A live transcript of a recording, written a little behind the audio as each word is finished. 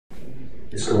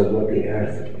It's called What the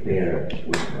Earth Bear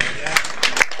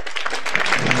Witness.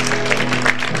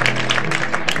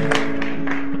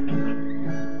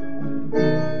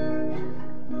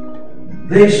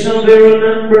 They shall be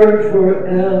remembered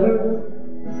forever.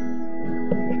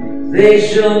 They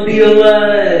shall be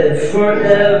alive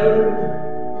forever.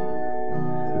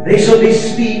 They shall be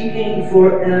speaking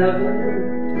forever.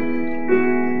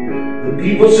 The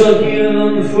people shall hear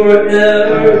them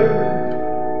forever.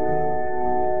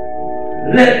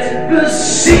 Let the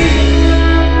sea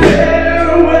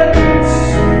bear witness.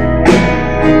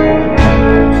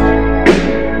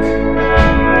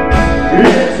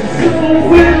 Let the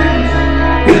wind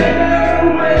bear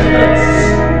witness.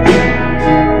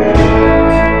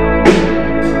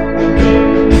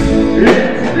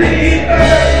 Let the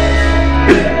earth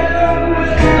bear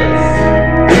witness.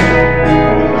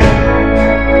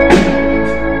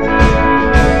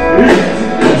 Let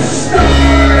the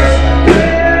stars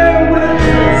bear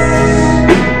witness.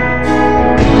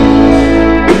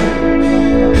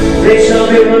 They shall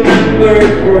be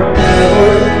remembered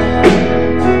forever.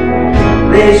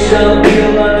 They shall be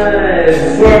alive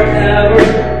forever.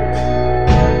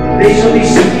 They shall be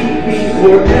speaking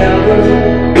forever.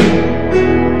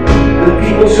 The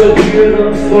people shall hear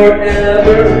them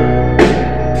forever.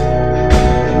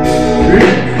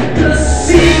 Let the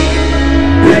sea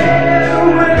bear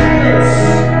witness.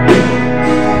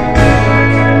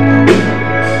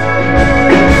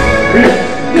 Let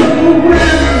the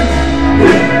wind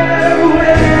bear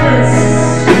witness.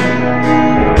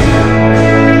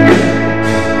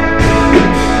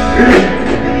 Let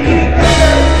the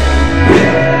earth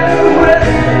bear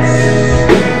witness.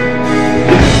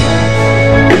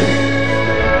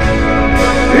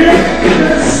 Let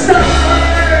the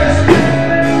stars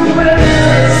bear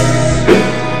witness.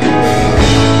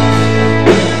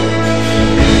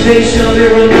 They shall be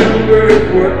remembered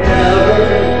forever.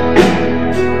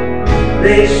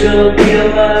 They shall be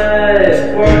alive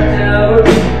forever.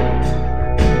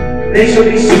 They shall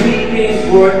be speaking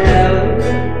forever.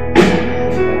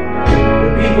 The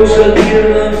people shall hear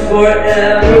them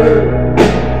forever.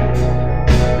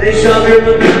 They shall be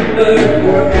remembered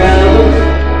forever.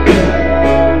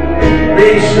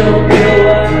 They shall be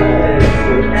alive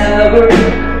forever.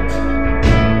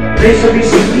 They shall be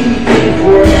speaking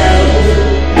forever.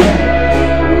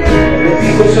 The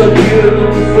people shall hear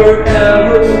them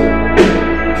forever.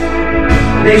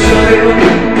 They shall be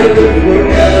remembered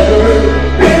forever.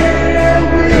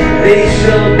 They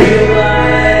shall be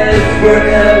alive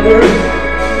forever.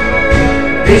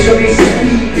 They shall be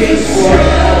speaking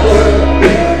forever.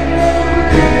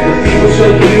 The people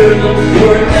shall hear them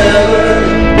forever.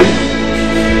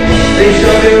 They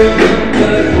shall be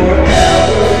remembered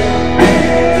forever.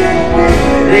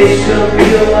 They shall be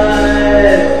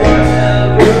alive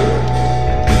forever.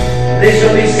 They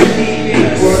shall be speaking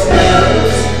forever.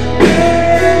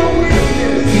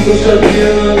 The people shall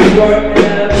hear